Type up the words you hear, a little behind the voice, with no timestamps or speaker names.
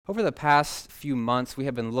Over the past few months, we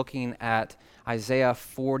have been looking at Isaiah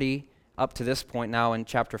 40 up to this point now in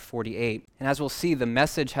chapter 48. And as we'll see, the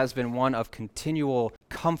message has been one of continual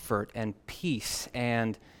comfort and peace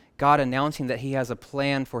and God announcing that he has a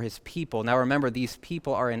plan for his people. Now remember, these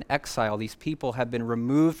people are in exile. These people have been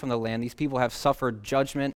removed from the land. These people have suffered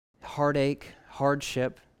judgment, heartache,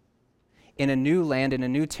 hardship. In a new land, in a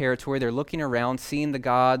new territory, they're looking around, seeing the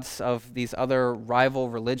gods of these other rival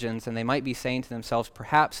religions, and they might be saying to themselves,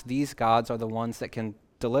 perhaps these gods are the ones that can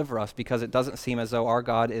deliver us, because it doesn't seem as though our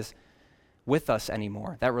God is with us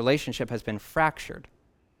anymore. That relationship has been fractured.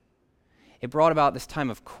 It brought about this time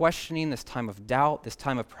of questioning, this time of doubt, this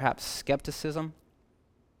time of perhaps skepticism.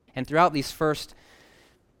 And throughout these first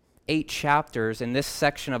 8 chapters in this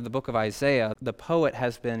section of the book of Isaiah, the poet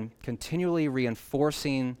has been continually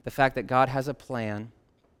reinforcing the fact that God has a plan,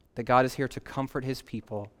 that God is here to comfort his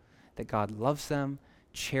people, that God loves them,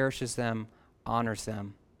 cherishes them, honors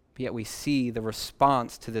them. But yet we see the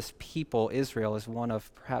response to this people, Israel, is one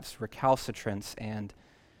of perhaps recalcitrance and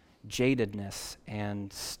jadedness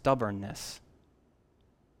and stubbornness.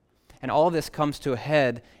 And all this comes to a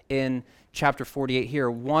head in chapter 48 here.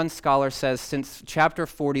 One scholar says, since chapter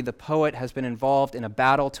 40, the poet has been involved in a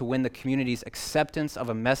battle to win the community's acceptance of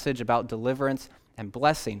a message about deliverance and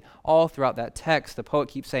blessing. All throughout that text, the poet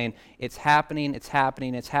keeps saying, it's happening, it's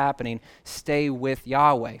happening, it's happening. Stay with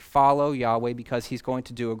Yahweh. Follow Yahweh because he's going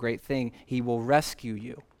to do a great thing. He will rescue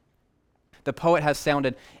you. The poet has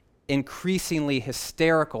sounded increasingly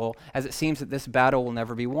hysterical as it seems that this battle will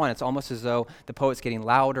never be won. It's almost as though the poet's getting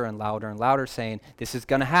louder and louder and louder, saying, this is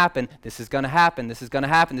going to happen, this is going to happen, this is going to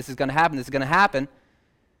happen, this is going to happen, this is going to happen.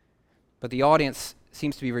 But the audience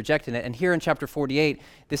seems to be rejecting it. And here in chapter 48,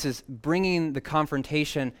 this is bringing the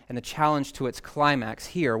confrontation and the challenge to its climax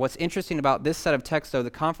here. What's interesting about this set of texts, though, the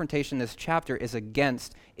confrontation in this chapter is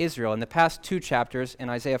against Israel. In the past 2 chapters, in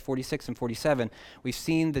Isaiah 46 and 47, we've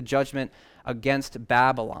seen the judgment against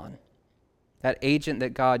Babylon, that agent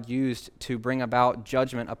that God used to bring about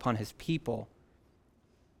judgment upon his people.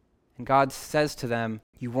 And God says to them,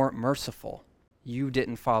 you weren't merciful. You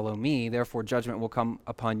didn't follow me, therefore judgment will come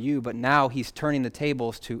upon you. But now he's turning the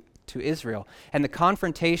tables to Israel. And the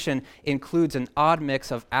confrontation includes an odd mix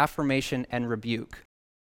of affirmation and rebuke.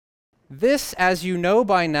 This, as you know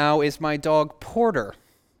by now, is my dog Porter.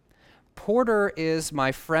 Porter is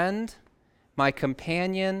my friend, my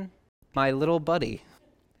companion, my little buddy.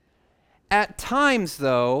 At times,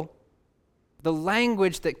 though, the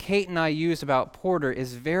language that Kate and I use about Porter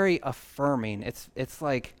is very affirming. It's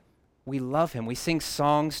like we love him. We sing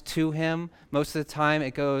songs to him. Most of the time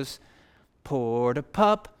it goes, Porter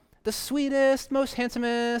Pup, the sweetest, most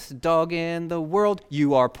handsomest dog in the world.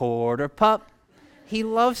 You are Porter Pup. He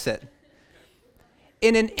loves it.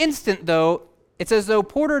 In an instant, though, it's as though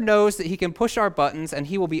Porter knows that he can push our buttons and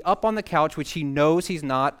he will be up on the couch, which he knows he's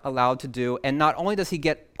not allowed to do. And not only does he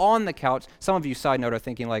get on the couch, some of you, side note, are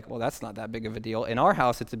thinking like, well, that's not that big of a deal. In our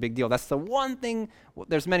house, it's a big deal. That's the one thing, well,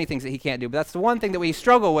 there's many things that he can't do, but that's the one thing that we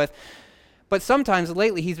struggle with. But sometimes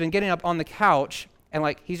lately, he's been getting up on the couch and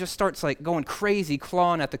like he just starts like going crazy,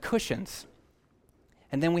 clawing at the cushions.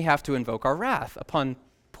 And then we have to invoke our wrath upon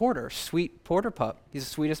Porter, sweet Porter Pup. He's the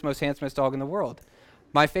sweetest, most handsomest dog in the world.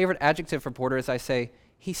 My favorite adjective for Porter is I say,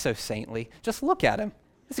 he's so saintly. Just look at him.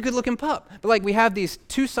 He's a good-looking pup. But like we have these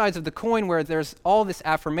 2 sides of the coin where there's all this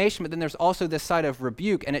affirmation, but then there's also this side of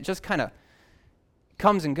rebuke, and it just kind of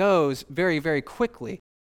comes and goes very, very quickly.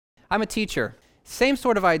 I'm a teacher. Same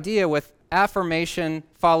sort of idea with affirmation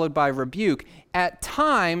followed by rebuke. At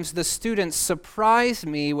times, the students surprise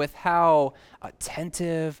me with how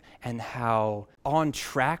attentive and how on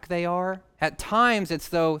track they are. At times, it's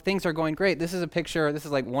though things are going great. This is a picture, this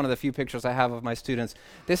is like one of the few pictures I have of my students.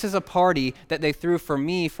 This is a party that they threw for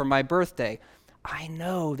me for my birthday. I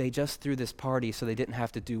know they just threw this party so they didn't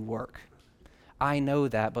have to do work. I know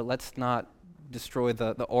that, but let's not destroy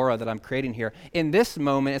the aura that I'm creating here. In this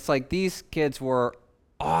moment, it's like these kids were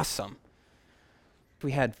awesome.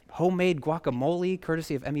 We had homemade guacamole,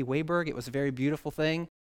 courtesy of Emmy Wayberg. It was a very beautiful thing.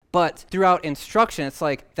 But throughout instruction, it's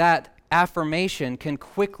like that affirmation can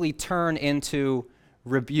quickly turn into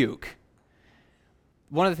rebuke.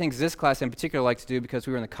 One of the things this class in particular liked to do, because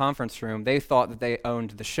we were in the conference room, they thought that they owned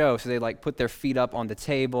the show. So they like put their feet up on the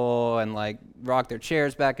table and like rock their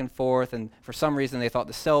chairs back and forth. And for some reason, they thought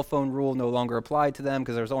the cell phone rule no longer applied to them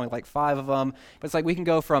because there was only like 5 of them. But it's like we can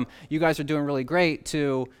go from, you guys are doing really great,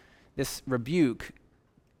 to this rebuke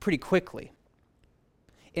pretty quickly.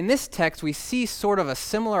 In this text, we see sort of a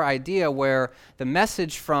similar idea where the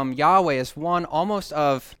message from Yahweh is one almost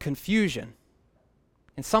of confusion.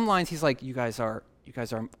 In some lines, he's like, you guys are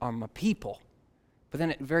my people. But then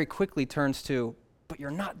it very quickly turns to, but you're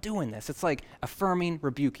not doing this. It's like affirming,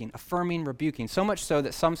 rebuking, affirming, rebuking. So much so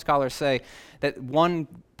that some scholars say that one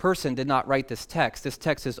person did not write this text. This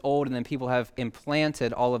text is old, and then people have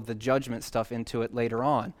implanted all of the judgment stuff into it later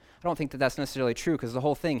on. I don't think that that's necessarily true, because the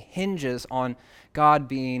whole thing hinges on God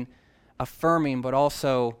being affirming, but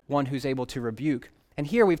also one who's able to rebuke. And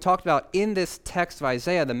here we've talked about in this text of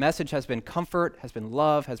Isaiah, the message has been comfort, has been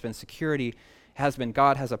love, has been security, has been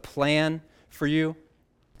God has a plan for you.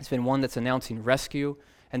 It's been one that's announcing rescue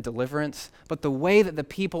and deliverance. But the way that the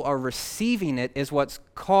people are receiving it is what's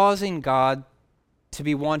causing God to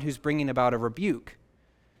be one who's bringing about a rebuke.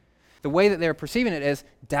 The way that they're perceiving it is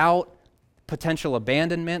doubt, potential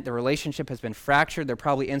abandonment. The relationship has been fractured. They're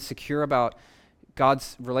probably insecure about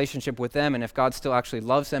God's relationship with them and if God still actually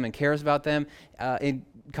loves them and cares about them. In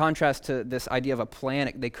contrast to this idea of a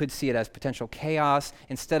plan, they could see it as potential chaos.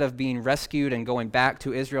 Instead of being rescued and going back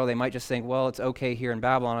to Israel, they might just think, well, it's okay here in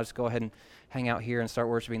Babylon. I'll just go ahead and hang out here and start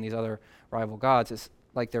worshiping these other rival gods. It's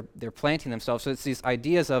like they're planting themselves. So it's these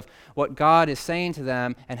ideas of what God is saying to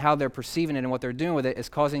them and how they're perceiving it and what they're doing with it is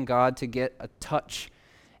causing God to get a touch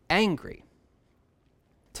angry.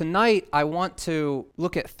 Tonight, I want to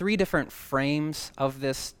look at 3 different frames of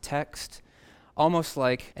this text, almost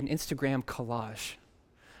like an Instagram collage.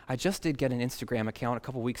 I just did get an Instagram account a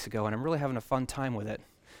couple weeks ago, and I'm really having a fun time with it.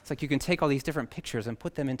 It's like you can take all these different pictures and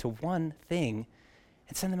put them into one thing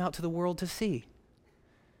and send them out to the world to see.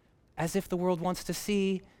 As if the world wants to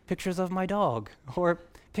see pictures of my dog or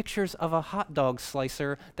pictures of a hot dog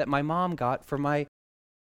slicer that my mom got for my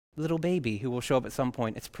little baby who will show up at some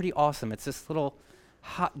point. It's pretty awesome. It's this little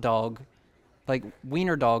hot dog, like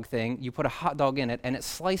wiener dog thing. You put a hot dog in it and it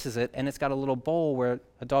slices it, and it's got a little bowl where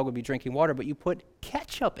a dog would be drinking water, but you put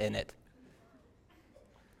ketchup in it.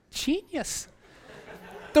 Genius.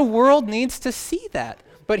 The world needs to see that.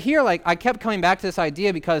 But here, I kept coming back to this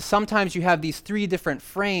idea because sometimes you have these 3 different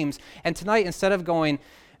frames, and tonight, instead of going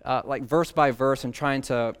verse by verse and trying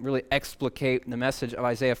to really explicate the message of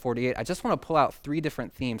Isaiah 48, I just want to pull out 3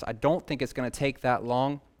 different themes. I don't think it's going to take that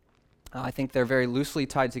long. I think they're very loosely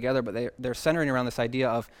tied together, but they're centering around this idea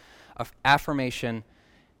of affirmation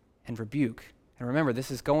and rebuke. And remember,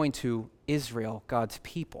 this is going to Israel, God's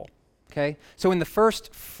people. Okay? So in the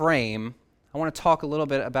first frame, I want to talk a little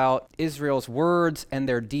bit about Israel's words and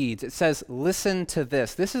their deeds. It says, listen to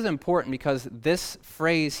this. This is important because this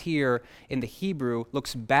phrase here in the Hebrew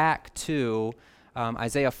looks back to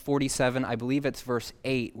Isaiah 47, I believe it's verse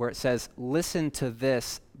 8, where it says, listen to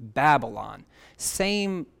this, Babylon.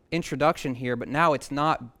 Same introduction here, but now it's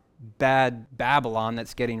not bad Babylon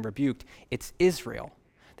that's getting rebuked, it's Israel.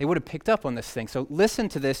 They would have picked up on this thing. So listen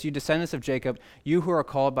to this, you descendants of Jacob, you who are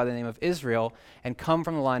called by the name of Israel and come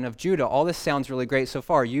from the line of Judah. All this sounds really great so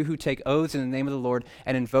far. You who take oaths in the name of the Lord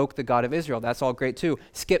and invoke the God of Israel. That's all great too.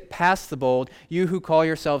 Skip past the bold. You who call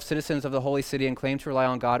yourselves citizens of the holy city and claim to rely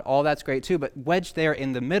on God. All that's great too. But wedged there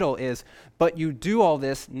in the middle is, but you do all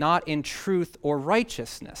this not in truth or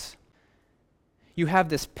righteousness. You have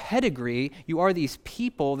this pedigree, you are these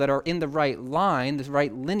people that are in the right line, the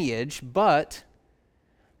right lineage, but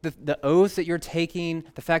the oaths that you're taking,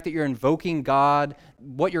 the fact that you're invoking God,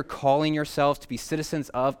 what you're calling yourselves to be citizens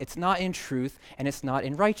of, it's not in truth and it's not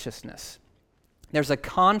in righteousness. There's a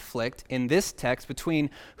conflict in this text between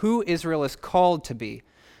who Israel is called to be,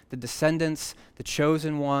 the descendants, the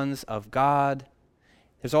chosen ones of God.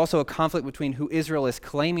 There's also a conflict between who Israel is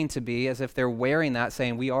claiming to be, as if they're wearing that,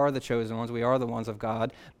 saying, we are the chosen ones, we are the ones of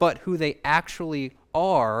God, but who they actually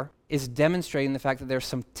are is demonstrating the fact that there's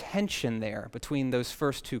some tension there between those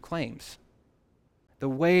first 2 claims. The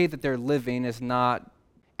way that they're living is not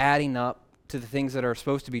adding up to the things that are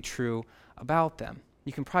supposed to be true about them.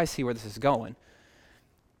 You can probably see where this is going.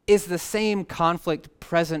 Is the same conflict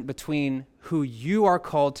present between who you are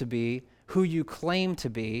called to be, who you claim to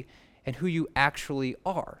be, and who you actually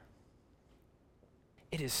are?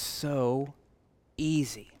 It is so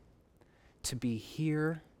easy to be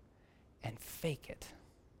here and fake it.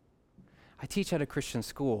 I teach at a Christian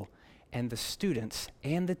school, and the students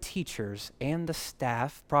and the teachers and the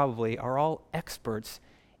staff probably are all experts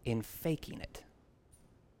in faking it.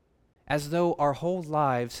 As though our whole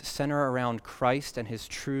lives center around Christ and his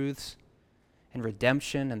truths and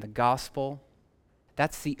redemption and the gospel.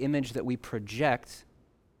 That's the image that we project.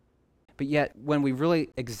 But yet, when we really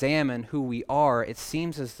examine who we are, it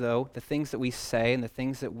seems as though the things that we say and the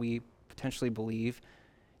things that we potentially believe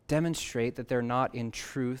demonstrate that they're not in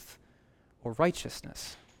truth or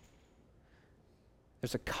righteousness.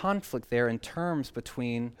 There's a conflict there in terms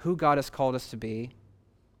between who God has called us to be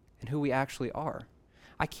and who we actually are.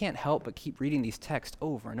 I can't help but keep reading these texts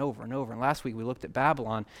over and over and over. And last week we looked at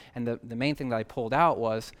Babylon, and the main thing that I pulled out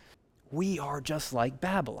was, we are just like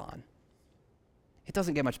Babylon. It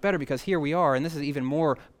doesn't get much better because here we are, and this is even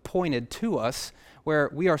more pointed to us,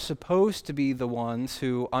 where we are supposed to be the ones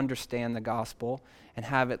who understand the gospel and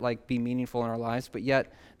have it like be meaningful in our lives, but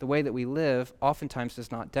yet the way that we live oftentimes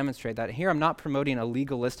does not demonstrate that. Here I'm not promoting a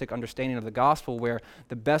legalistic understanding of the gospel where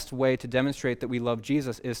the best way to demonstrate that we love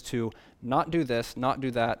Jesus is to not do this, not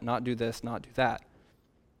do that, not do this, not do that.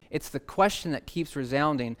 It's the question that keeps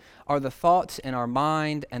resounding, are the thoughts in our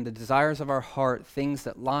mind and the desires of our heart things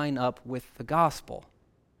that line up with the gospel?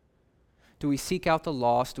 Do we seek out the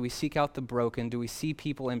lost? Do we seek out the broken? Do we see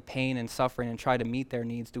people in pain and suffering and try to meet their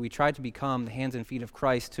needs? Do we try to become the hands and feet of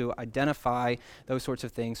Christ to identify those sorts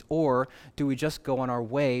of things? Or do we just go on our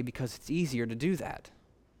way because it's easier to do that?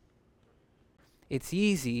 It's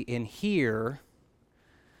easy in here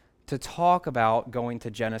to talk about going to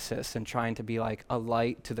Genesis and trying to be like a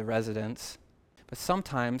light to the residents. But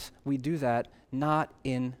sometimes we do that not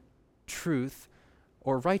in truth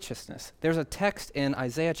or righteousness. There's a text in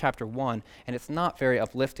Isaiah chapter 1, and it's not very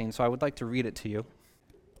uplifting, so I would like to read it to you.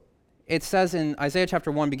 It says in Isaiah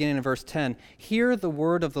chapter 1, beginning in verse 10, "Hear the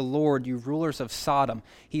word of the Lord, you rulers of Sodom."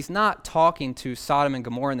 He's not talking to Sodom and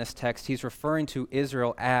Gomorrah in this text. He's referring to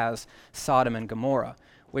Israel as Sodom and Gomorrah,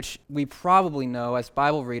 which we probably know as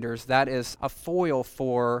Bible readers, that is a foil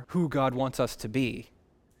for who God wants us to be.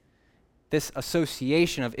 This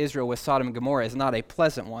association of Israel with Sodom and Gomorrah is not a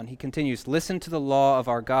pleasant one. He continues, "Listen to the law of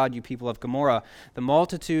our God, you people of Gomorrah. The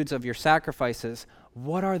multitudes of your sacrifices,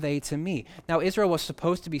 what are they to me?" Now, Israel was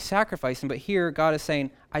supposed to be sacrificing, but here God is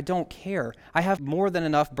saying, I don't care. I have more than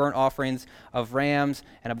enough burnt offerings of rams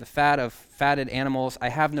and of the fat of fatted animals. I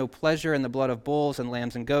have no pleasure in the blood of bulls and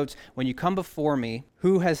lambs and goats. When you come before me,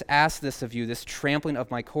 who has asked this of you, this trampling of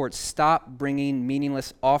my courts? Stop bringing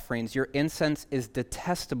meaningless offerings. Your incense is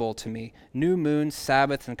detestable to me. New moons,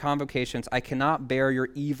 Sabbaths, and convocations, I cannot bear your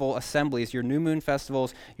evil assemblies. Your new moon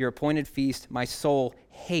festivals, your appointed feast, my soul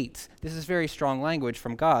hates. This is very strong language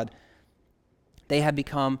from God. They have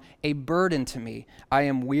become a burden to me. I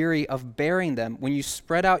am weary of bearing them. When you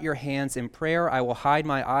spread out your hands in prayer, I will hide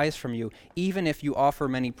my eyes from you. Even if you offer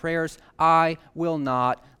many prayers, I will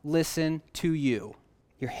not listen to you.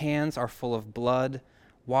 Your hands are full of blood.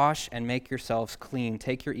 Wash and make yourselves clean.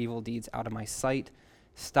 Take your evil deeds out of my sight.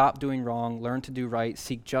 Stop doing wrong. Learn to do right.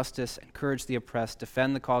 Seek justice. Encourage the oppressed.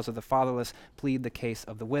 Defend the cause of the fatherless. Plead the case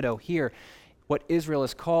of the widow. Here, what Israel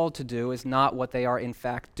is called to do is not what they are in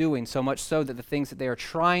fact doing, so much so that the things that they are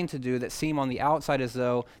trying to do that seem on the outside as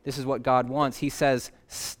though this is what God wants, he says,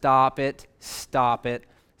 stop it, stop it,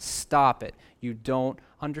 stop it. You don't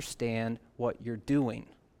understand what you're doing.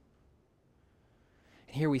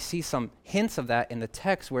 And here we see some hints of that in the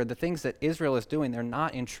text where the things that Israel is doing, they're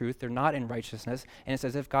not in truth, they're not in righteousness, and it's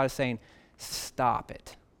as if God is saying, stop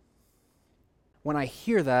it. When I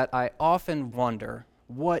hear that, I often wonder,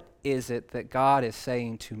 what is it that God is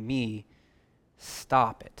saying to me?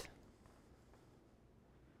 Stop it.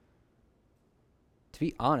 To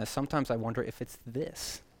be honest, sometimes I wonder if it's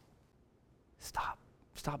this. Stop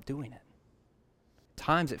doing it. At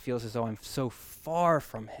times it feels as though I'm so far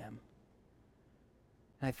from him.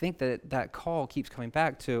 And I think that call keeps coming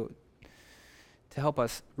back to help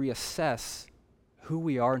us reassess who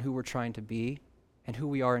we are and who we're trying to be and who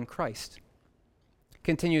we are in Christ.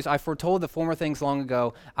 Continues, I foretold the former things long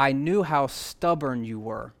ago. I knew how stubborn you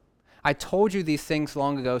were. I told you these things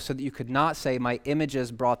long ago so that you could not say my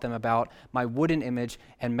images brought them about, my wooden image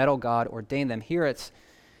and metal god ordained them. Here it's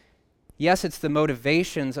the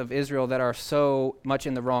motivations of Israel that are so much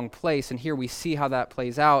in the wrong place, and here we see how that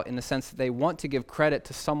plays out in the sense that they want to give credit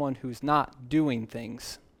to someone who's not doing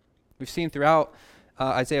things. We've seen throughout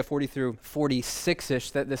Isaiah 40 through 46-ish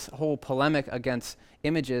that this whole polemic against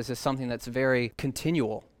images is something that's very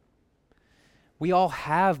continual. We all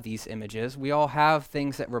have these images. We all have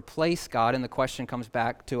things that replace God, and the question comes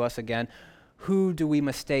back to us again, who do we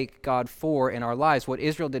mistake God for in our lives? What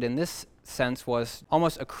Israel did in this sense was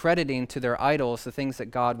almost accrediting to their idols the things that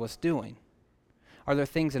God was doing. Are there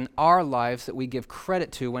things in our lives that we give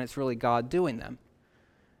credit to when it's really God doing them?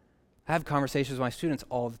 I have conversations with my students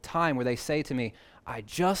all the time where they say to me, I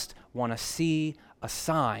just want to see a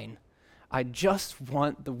sign. I just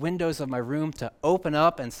want the windows of my room to open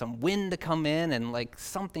up and some wind to come in and like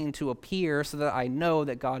something to appear so that I know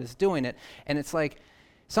that God is doing it. And it's like,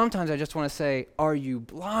 sometimes I just want to say, are you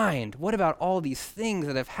blind? What about all these things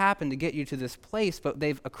that have happened to get you to this place? But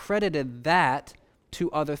they've accredited that to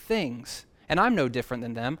other things. And I'm no different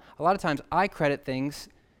than them. A lot of times I credit things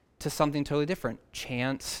to something totally different.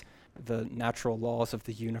 Chance, the natural laws of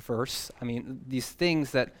the universe. I mean, these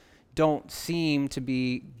things that don't seem to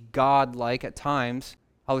be God-like at times,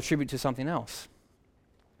 I'll attribute to something else.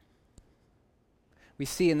 we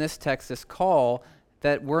see in this text this call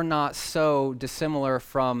that we're not so dissimilar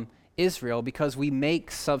from Israel because we make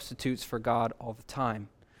substitutes for God all the time.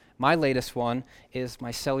 My latest one is my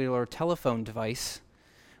cellular telephone device,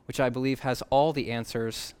 which I believe has all the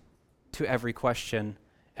answers to every question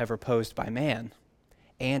ever posed by man.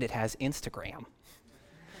 And it has Instagram.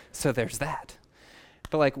 So there's that.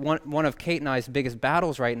 But like one of Kate and I's biggest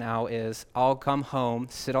battles right now is I'll come home,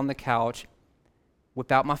 sit on the couch, whip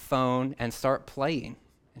out my phone, and start playing.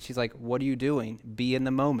 And she's like, what are you doing? Be in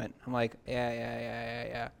the moment. I'm like,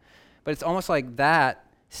 yeah. But it's almost like that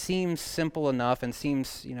seems simple enough and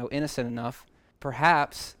seems, innocent enough.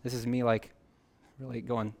 Perhaps, this is me like really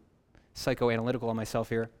going psychoanalytical on myself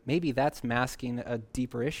here, maybe that's masking a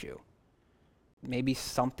deeper issue. Maybe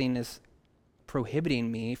something is prohibiting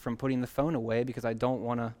me from putting the phone away because I don't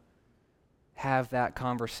want to have that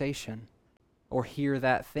conversation or hear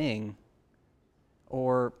that thing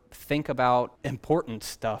or think about important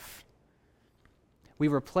stuff. We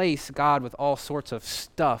replace God with all sorts of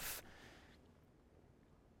stuff.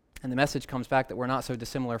 And the message comes back that we're not so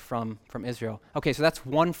dissimilar from Israel. Okay, so that's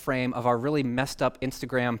one frame of our really messed up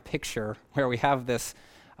Instagram picture where we have this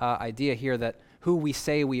idea here that who we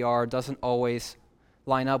say we are doesn't always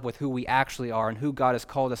line up with who we actually are, and who God has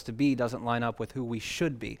called us to be doesn't line up with who we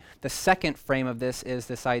should be. The second frame of this is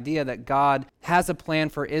this idea that God has a plan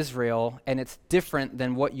for Israel, and it's different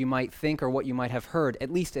than what you might think or what you might have heard,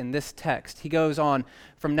 at least in this text. He goes on,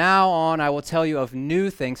 from now on I will tell you of new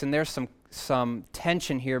things, and there's some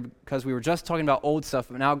tension here because we were just talking about old stuff,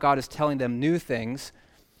 but now God is telling them new things,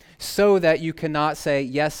 so that you cannot say,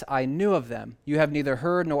 yes, I knew of them. You have neither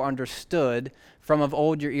heard nor understood. From of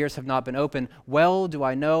old your ears have not been opened. Well do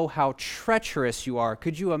I know how treacherous you are.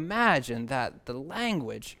 Could you imagine that, the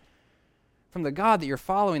language from the God that you're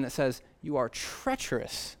following that says, you are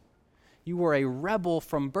treacherous. You were a rebel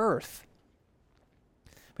from birth.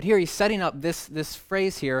 But here he's setting up this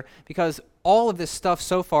phrase here because all of this stuff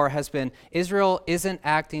so far has been Israel isn't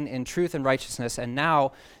acting in truth and righteousness, and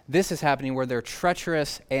now this is happening where they're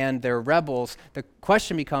treacherous and they're rebels. The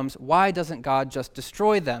question becomes, why doesn't God just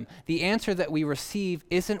destroy them? The answer that we receive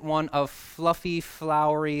isn't one of fluffy,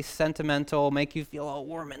 flowery, sentimental, make you feel all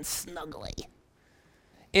warm and snuggly.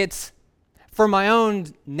 It's, for my own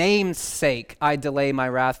name's sake, I delay my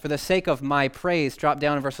wrath. For the sake of my praise, drop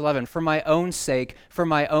down in verse 11. For my own sake,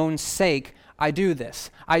 I do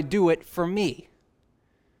this. I do it for me.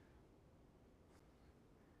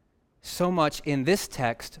 So much in this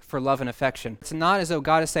text for love and affection. It's not as though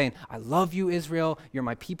God is saying, I love you, Israel, you're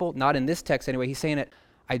my people. Not in this text anyway. He's saying it,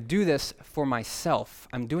 I do this for myself.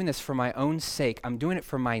 I'm doing this for my own sake. I'm doing it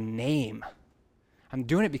for my name. I'm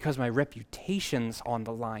doing it because my reputation's on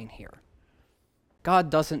the line here.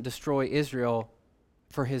 God doesn't destroy Israel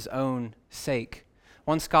for his own sake.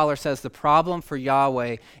 One scholar says the problem for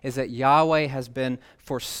Yahweh is that Yahweh has been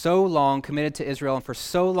for so long committed to Israel and for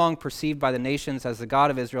so long perceived by the nations as the God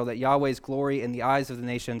of Israel that Yahweh's glory in the eyes of the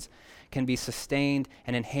nations can be sustained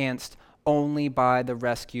and enhanced only by the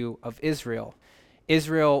rescue of Israel.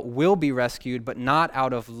 Israel will be rescued, but not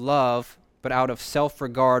out of love, but out of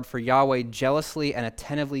self-regard, for Yahweh jealously and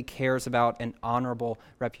attentively cares about an honorable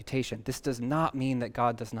reputation. This does not mean that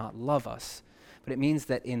God does not love us, but it means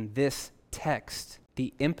that in this text,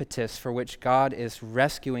 the impetus for which God is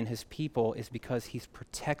rescuing his people is because he's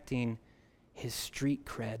protecting his street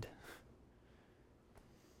cred.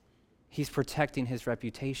 He's protecting his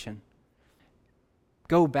reputation.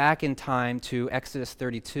 Go back in time to Exodus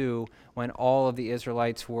 32 when all of the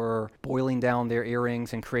Israelites were boiling down their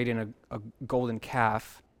earrings and creating a golden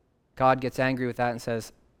calf. God gets angry with that and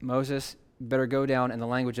says, Moses, better go down, and the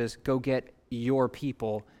language is, go get your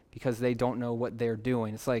people because they don't know what they're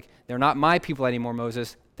doing. It's like, they're not my people anymore,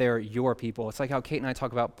 Moses, they're your people. It's like how Kate and I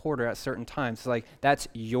talk about Porter at certain times. It's like, that's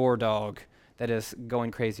your dog that is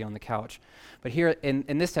going crazy on the couch. But here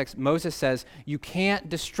in this text, Moses says, you can't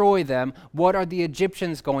destroy them. What are the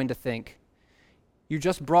Egyptians going to think? You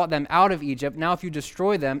just brought them out of Egypt. Now if you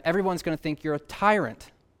destroy them, everyone's going to think you're a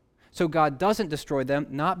tyrant. So God doesn't destroy them,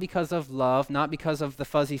 not because of love, not because of the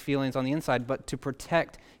fuzzy feelings on the inside, but to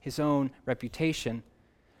protect his own reputation.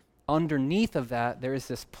 Underneath of that, there is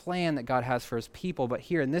this plan that God has for his people. But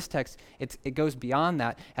here in this text, it goes beyond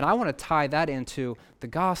that. And I want to tie that into the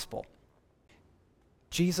gospel.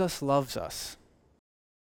 Jesus loves us,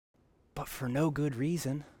 but for no good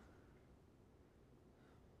reason.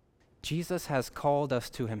 Jesus has called us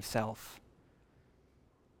to himself,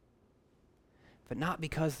 but not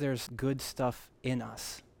because there's good stuff in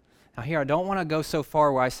us. Now here, I don't want to go so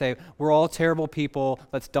far where I say, we're all terrible people,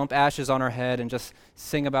 let's dump ashes on our head and just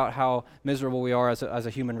sing about how miserable we are as a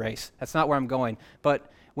human race. That's not where I'm going.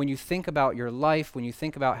 But when you think about your life, when you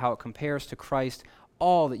think about how it compares to Christ,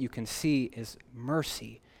 all that you can see is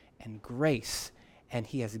mercy and grace, and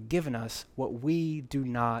he has given us what we do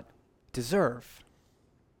not deserve.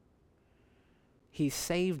 He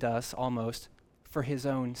saved us almost for his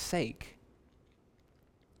own sake.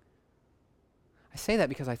 I say that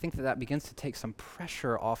because I think that begins to take some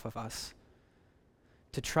pressure off of us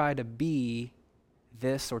to try to be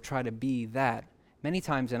this or try to be that. Many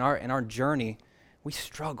times in our journey, we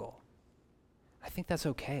struggle. I think that's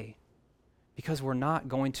okay because we're not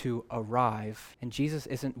going to arrive, and Jesus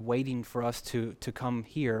isn't waiting for us to come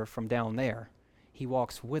here from down there. He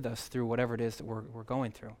walks with us through whatever it is that we're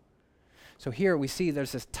going through. So here we see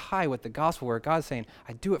there's this tie with the gospel where God's saying,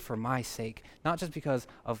 I do it for my sake, not just because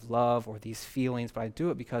of love or these feelings, but I do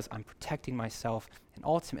it because I'm protecting myself, and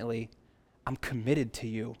ultimately, I'm committed to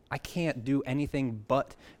you. I can't do anything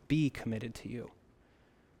but be committed to you.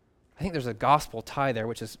 I think there's a gospel tie there,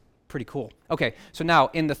 which is pretty cool. Okay, so now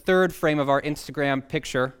in the third frame of our Instagram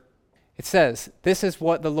picture, it says, this is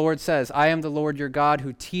what the Lord says, I am the Lord your God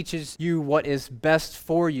who teaches you what is best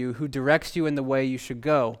for you, who directs you in the way you should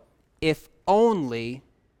go. If only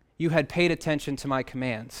you had paid attention to my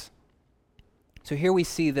commands. So here we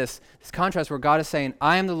see this contrast where God is saying,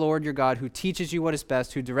 I am the Lord your God who teaches you what is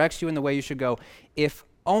best, who directs you in the way you should go. If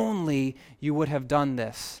only you would have done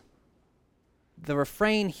this. The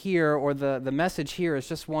refrain here, or the message here, is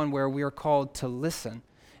just one where we are called to listen.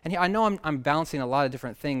 And I know I'm bouncing a lot of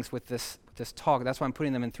different things with this talk. That's why I'm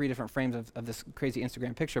putting them in three different frames of this crazy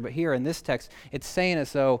Instagram picture. But here in this text, it's saying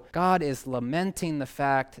as though God is lamenting the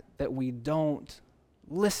fact that we don't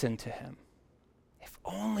listen to him. If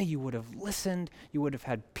only you would have listened, you would have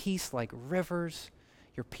had peace like rivers.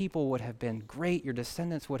 Your people would have been great. Your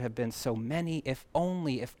descendants would have been so many. If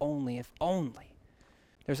only, if only, if only.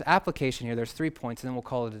 There's application here. There's 3 points, and then we'll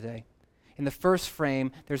call it a day. In the first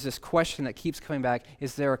frame, there's this question that keeps coming back.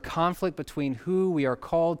 Is there a conflict between who we are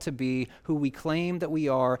called to be, who we claim that we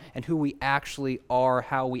are, and who we actually are,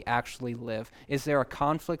 how we actually live? Is there a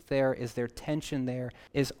conflict there? Is there tension there?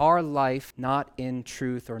 Is our life not in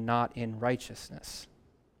truth or not in righteousness?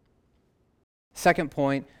 Second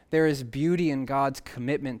point, there is beauty in God's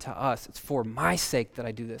commitment to us. It's for my sake that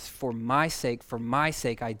I do this. For my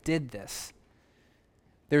sake, I did this.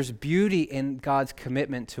 There's beauty in God's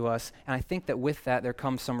commitment to us, and I think that with that there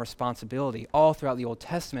comes some responsibility. All throughout the Old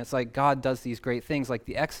Testament, it's like God does these great things like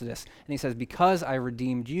the Exodus, and he says, because I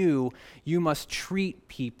redeemed you, you must treat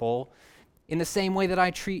people in the same way that I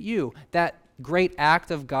treat you. That great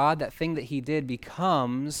act of God, that thing that he did,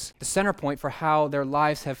 becomes the center point for how their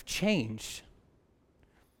lives have changed.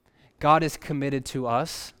 God is committed to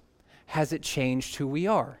us. Has it changed who we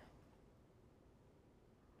are?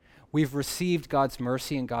 We've received God's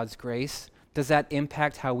mercy and God's grace. Does that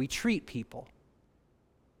impact how we treat people?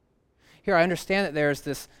 Here, I understand that there's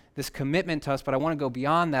this commitment to us, but I want to go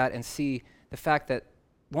beyond that and see the fact that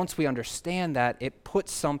once we understand that, it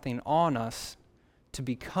puts something on us to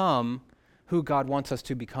become who God wants us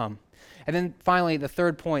to become. And then finally, the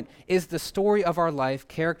third point, is the story of our life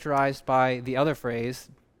characterized by the other phrase,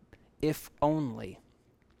 if only?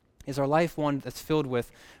 Is our life one that's filled with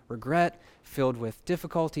regret, filled with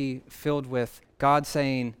difficulty, filled with God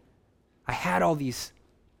saying, I had all these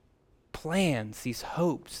plans, these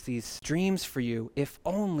hopes, these dreams for you, if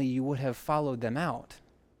only you would have followed them out?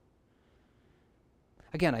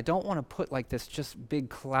 Again, I don't want to put like this just big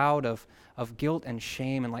cloud of guilt and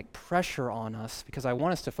shame and like pressure on us, because I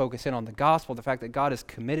want us to focus in on the gospel, the fact that God is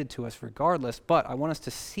committed to us regardless, but I want us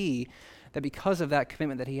to see that because of that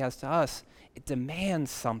commitment that he has to us, it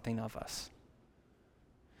demands something of us.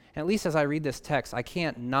 And at least as I read this text, I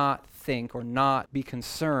can't not think or not be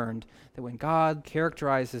concerned that when God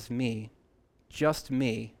characterizes me, just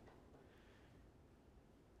me,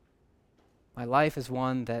 my life is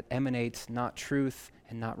one that emanates not truth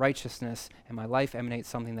and not righteousness, and my life emanates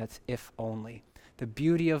something that's if only. The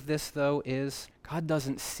beauty of this, though, is God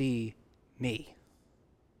doesn't see me.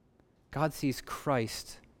 God sees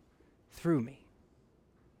Christ through me.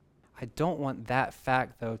 I don't want that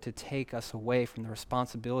fact, though, to take us away from the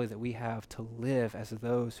responsibility that we have to live as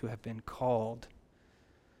those who have been called,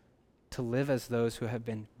 to live as those who have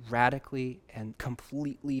been radically and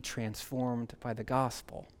completely transformed by the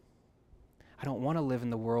gospel. I don't want to live in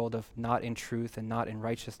the world of not in truth and not in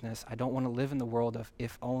righteousness. I don't want to live in the world of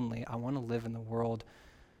if only. I want to live in the world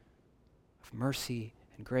of mercy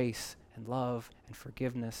and grace and love and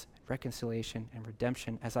forgiveness, reconciliation and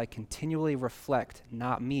redemption as I continually reflect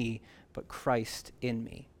not me, but Christ in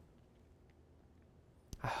me.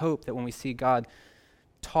 I hope that when we see God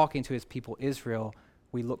talking to his people Israel,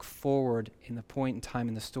 We look forward in the point in time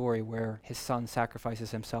in the story where his son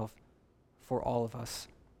sacrifices himself for all of us.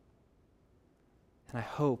 And I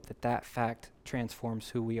hope that that fact transforms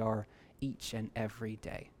who we are each and every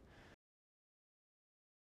day.